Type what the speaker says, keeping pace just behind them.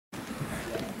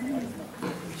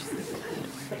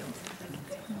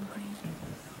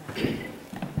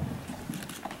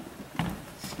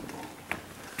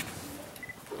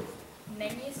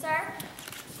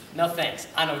No thanks.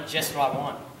 I know just what I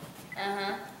want.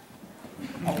 Uh-huh.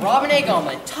 A raw and egg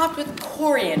omelet topped with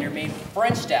coriander made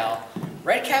French style,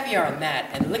 red caviar on that,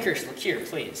 and licorice liqueur,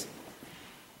 please.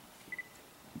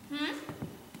 Hmm?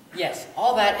 Yes,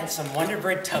 all that and some Wonder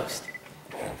Bread toast.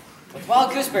 With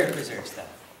wild gooseberry preserves, though.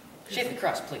 Shave the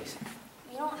crust, please.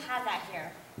 We don't have that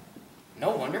here.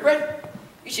 No Wonder Bread?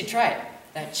 You should try it.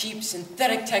 That cheap,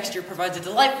 synthetic texture provides a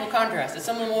delightful contrast to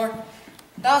some of the more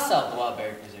docile wild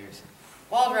berry preserves.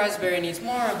 Wild raspberry needs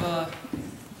more of a... We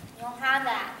don't have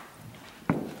that.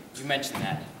 You mentioned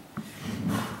that.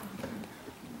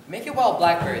 Make it wild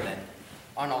blackberry, then.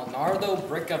 On a Nardo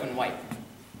brick oven white.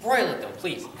 Broil it, though,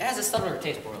 please. It has a subtler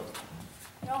taste broiled.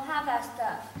 We don't have that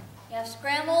stuff. You have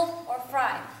scrambled or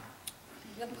fried.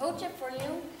 We can poach it for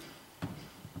you.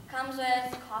 Comes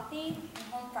with coffee and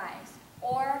home fries.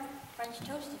 Or French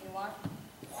toast if you want.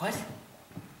 What?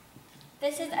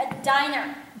 This is a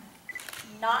diner,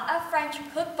 not a French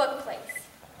cookbook place.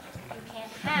 You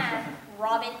can't have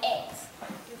robin eggs.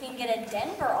 You can get a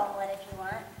Denver omelet if you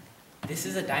want. This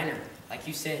is a diner, like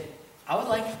you said. I would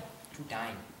like to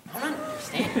dine. I don't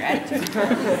understand your attitude.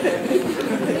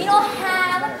 We don't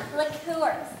have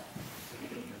liqueurs.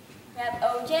 We have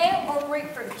OJ or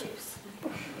grapefruit juice.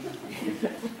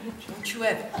 Don't you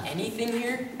have anything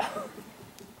here?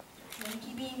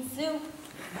 Monkey bean soup.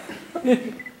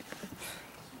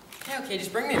 Okay,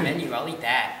 just bring me a menu. I'll eat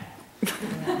that.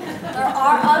 There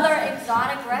are other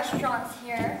exotic restaurants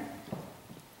here.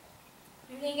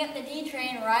 You can get the D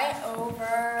train right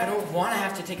over. I don't want to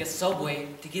have to take a subway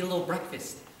to get a little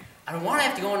breakfast. I don't want to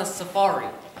have to go on a safari.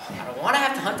 I don't want to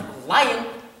have to hunt a lion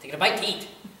to get a bite to eat.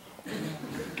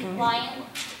 Lion.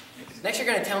 Next you're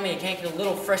going to tell me I can't get a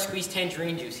little fresh squeezed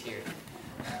tangerine juice here.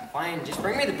 Fine, just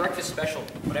bring me the breakfast special,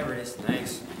 whatever it is.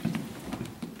 Thanks.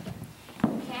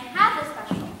 You can't have the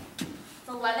special. It's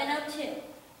 11:02. You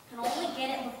can only get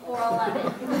it before 11.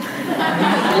 I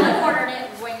only ordered it